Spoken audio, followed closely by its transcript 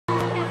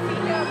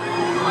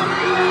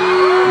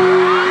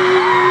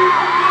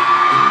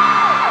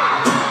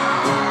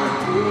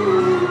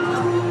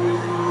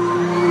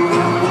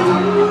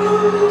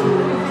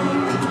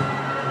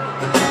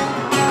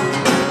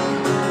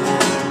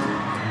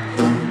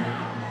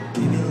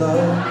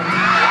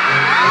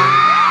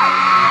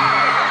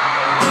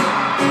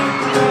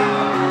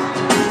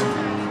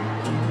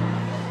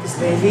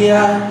Maybe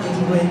I've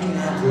been waking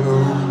up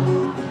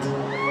alone.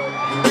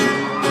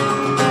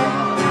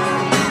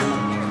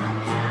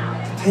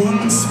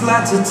 Pink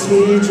splattered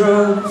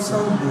teardrops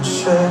on my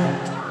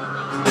shirt.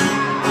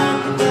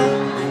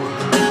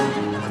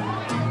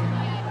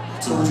 I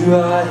told you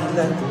I'd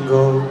let them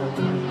go,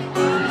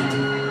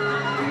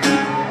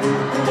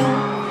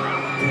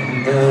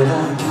 and then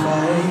I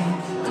find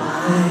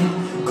my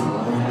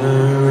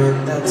corner in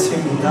that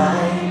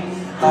tonight.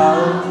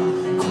 I'll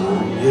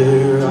call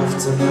you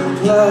after my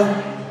blood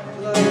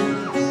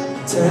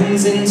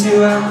turns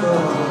into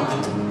alcohol.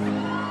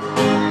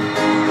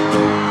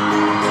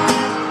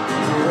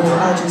 Oh,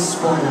 I just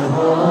wanna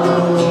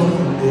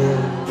hold you.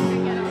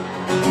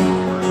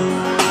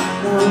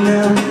 No,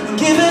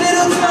 give a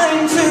little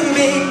time to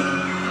me.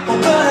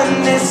 We'll burn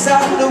this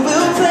out and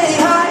we'll play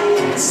hide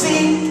and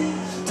seek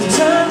to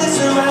turn this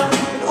around.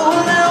 And all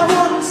I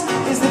want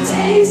is the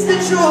taste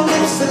that your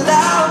lips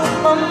allow.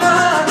 Mama,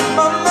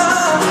 mama,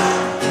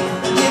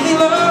 give me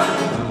love.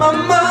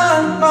 Mama,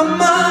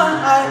 mama,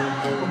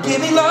 give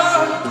me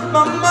love.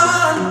 Mama,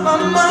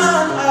 mama,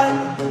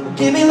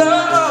 give me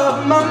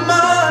love. Mama,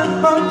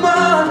 mama,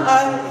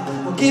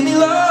 give me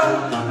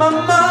love.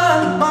 Mama,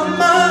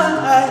 mama,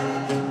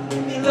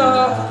 give me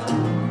love.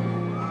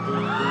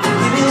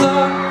 Give me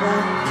love,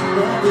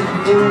 love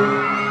you.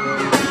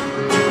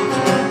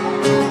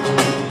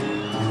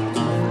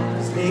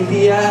 'Cause maybe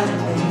I've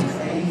been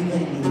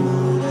craving you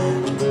more.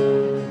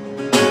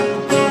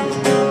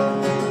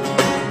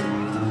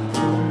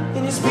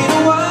 And it's been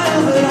a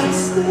while, but I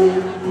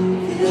still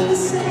feel the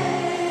same.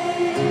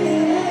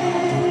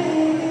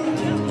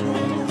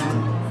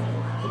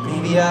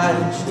 Maybe I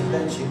should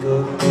let you go.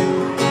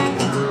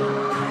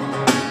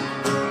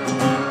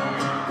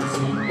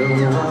 Don't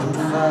want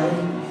to fight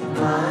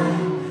my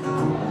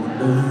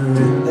corner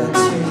in that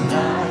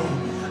tonight.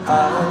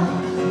 I'll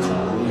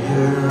call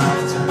you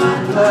after my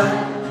blood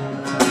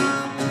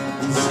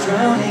is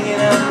drowning in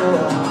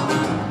alcohol.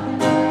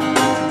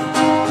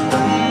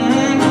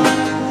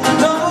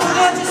 No,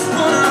 I just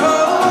wanna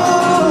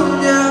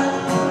hold you.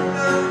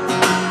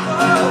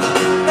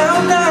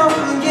 Now,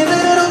 give a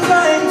little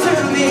time to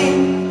me.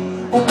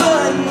 We'll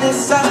burn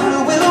this out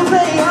and we'll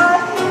play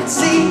hide and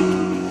seek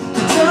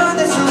to turn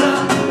this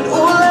around. But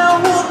all I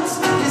want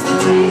is the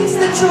taste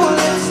that your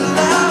lips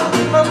allow.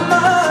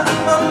 Mama,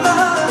 mama,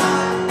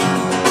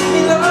 give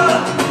me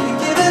love.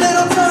 Give a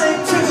little time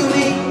to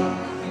me.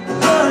 We'll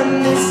burn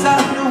this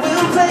out and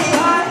we'll play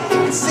hide.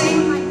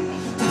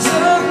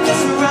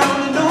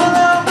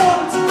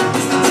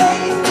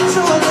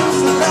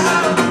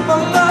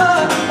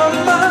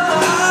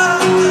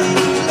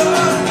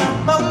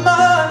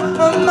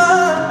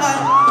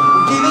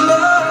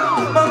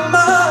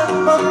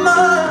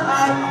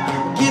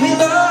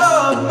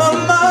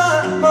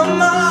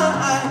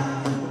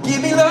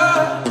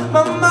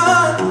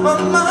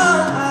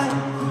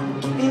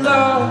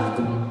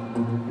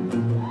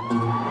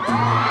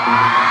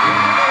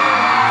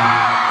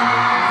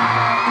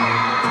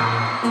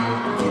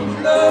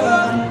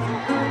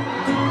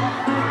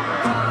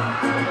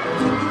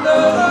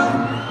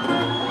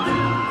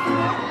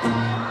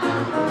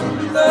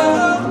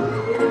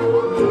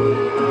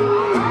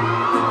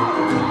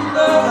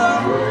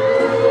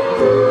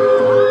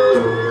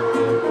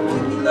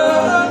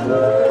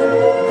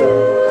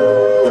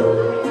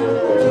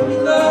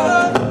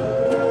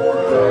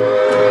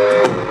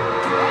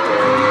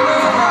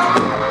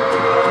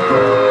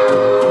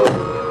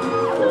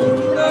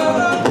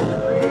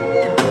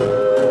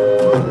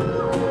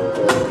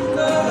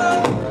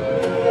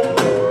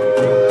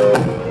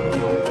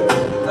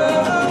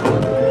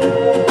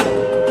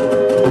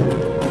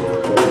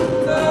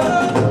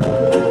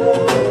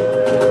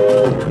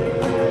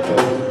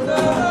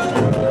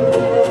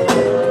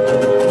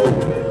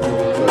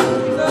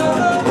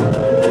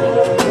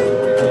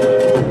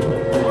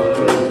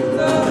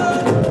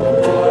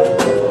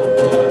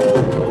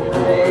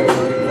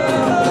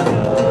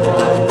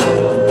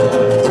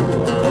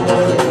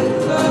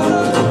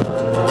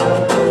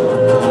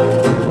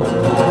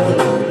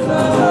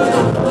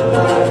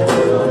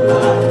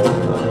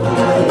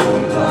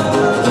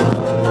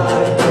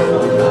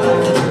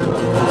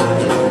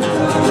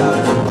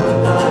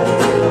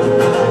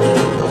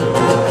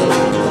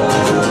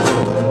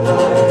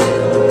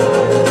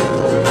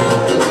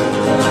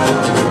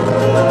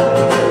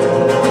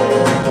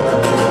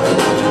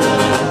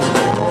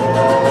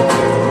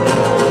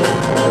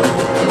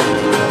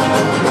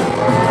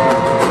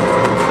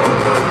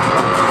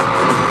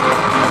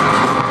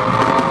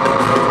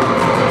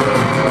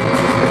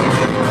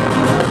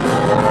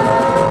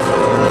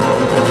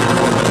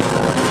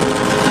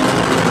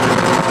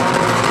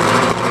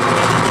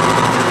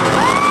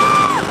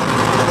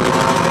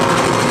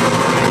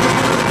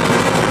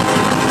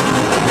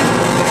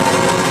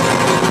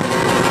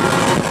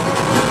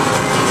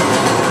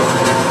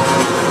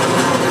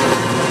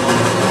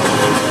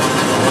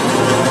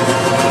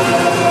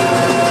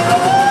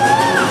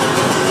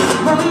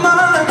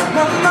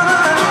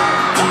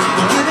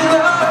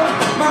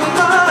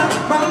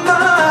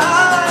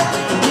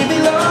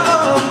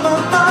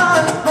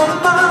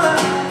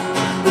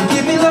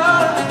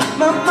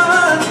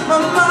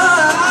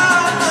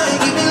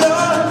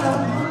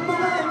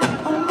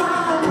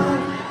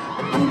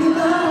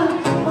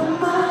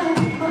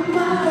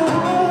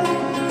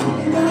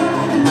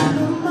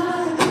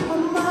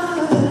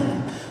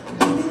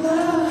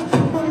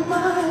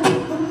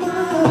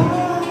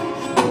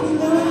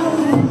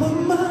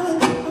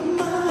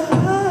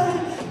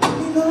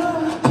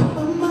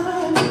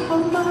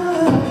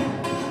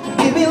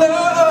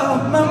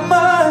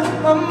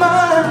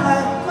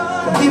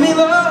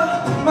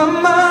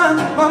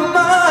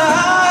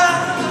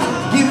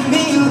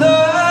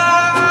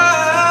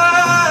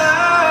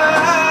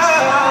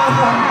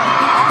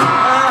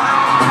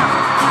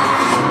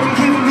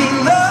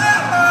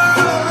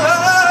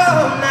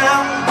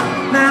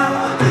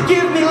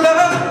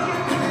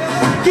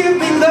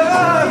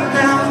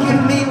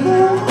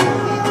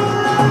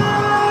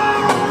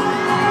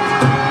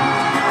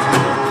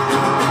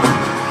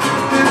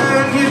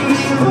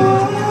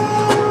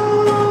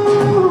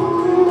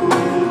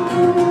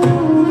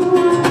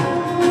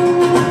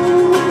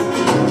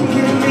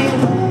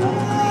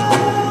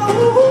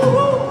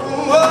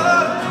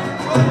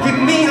 Give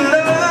me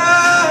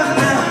love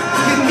now.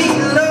 Give me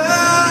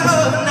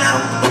love now.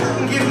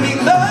 Give me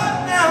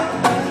love now.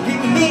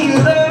 Give me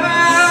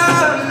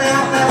love now.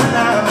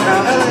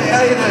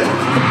 How you doing?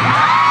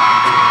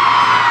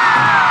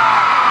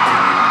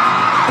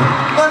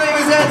 My name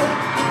is Ed.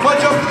 My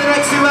job for the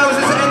next 2 hours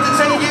is to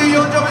entertain you.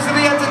 Your job is to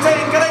be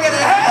entertained. Can I get a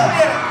hell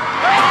yeah?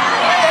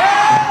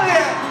 Hell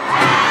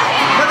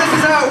yeah! But this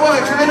is how it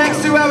works. For the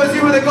next 2 hours,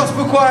 you were the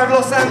gospel choir of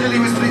Los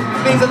Angeles, which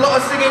means a lot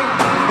of singing.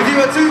 If you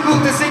were too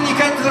cool to sing, you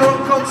came to the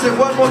wrong concert.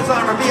 One more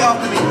time, repeat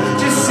after me.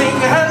 Just sing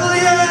hell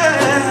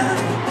yeah!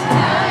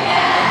 Hell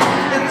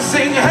yeah! And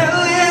sing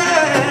hell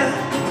yeah!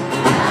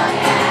 Hell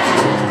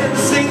yeah! And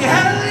sing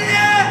hell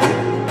yeah!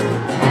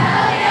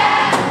 Hell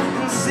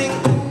yeah! And sing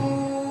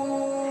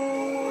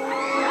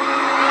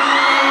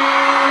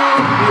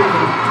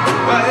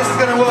Right, this is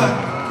going to work.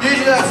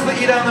 Usually I split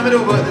you down the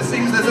middle, but it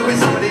seems there's always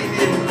somebody in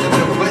the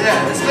middle. But yeah,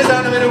 let's split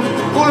down the middle.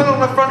 All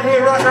along the front here,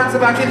 right round to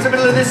back, into the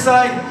middle of this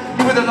side,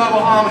 you with a lower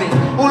harmony.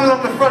 All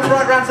along the front,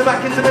 right round to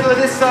back, into the middle of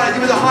this side,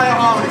 you with a higher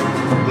harmony.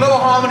 Lower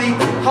harmony,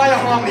 higher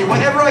harmony.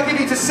 Whatever I give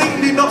you to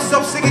sing, do not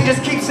stop singing,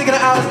 just keep singing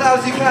it out as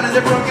loud as you can. Is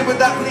everyone good with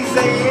that? Please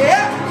say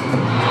yeah!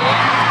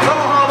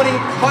 Lower harmony,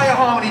 higher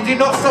harmony. Do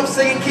not stop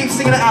singing, keep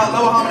singing it out.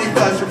 Lower harmony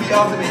first, repeat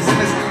after me. Sing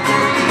this.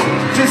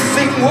 Just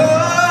sing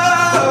whoa!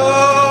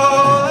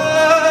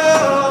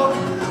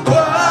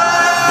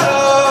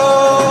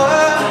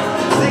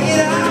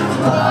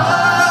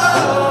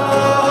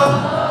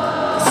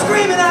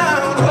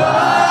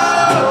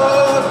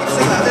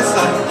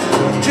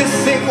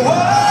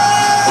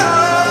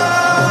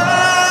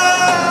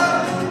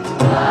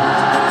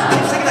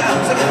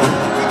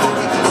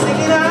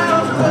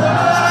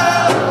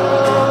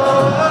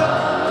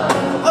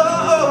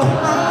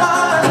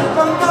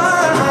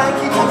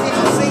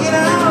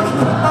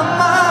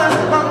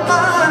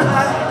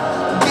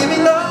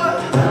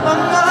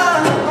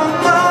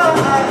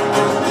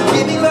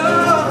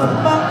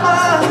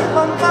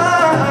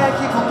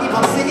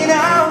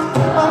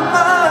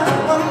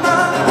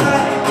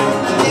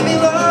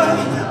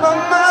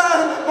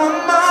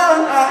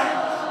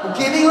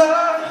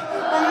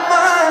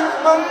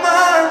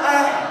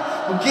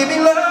 Give me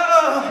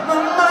love, my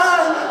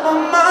mind, my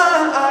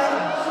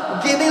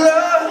mind. Give me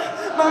love,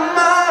 my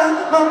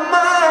mind, my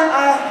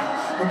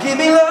mind. Give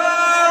me love.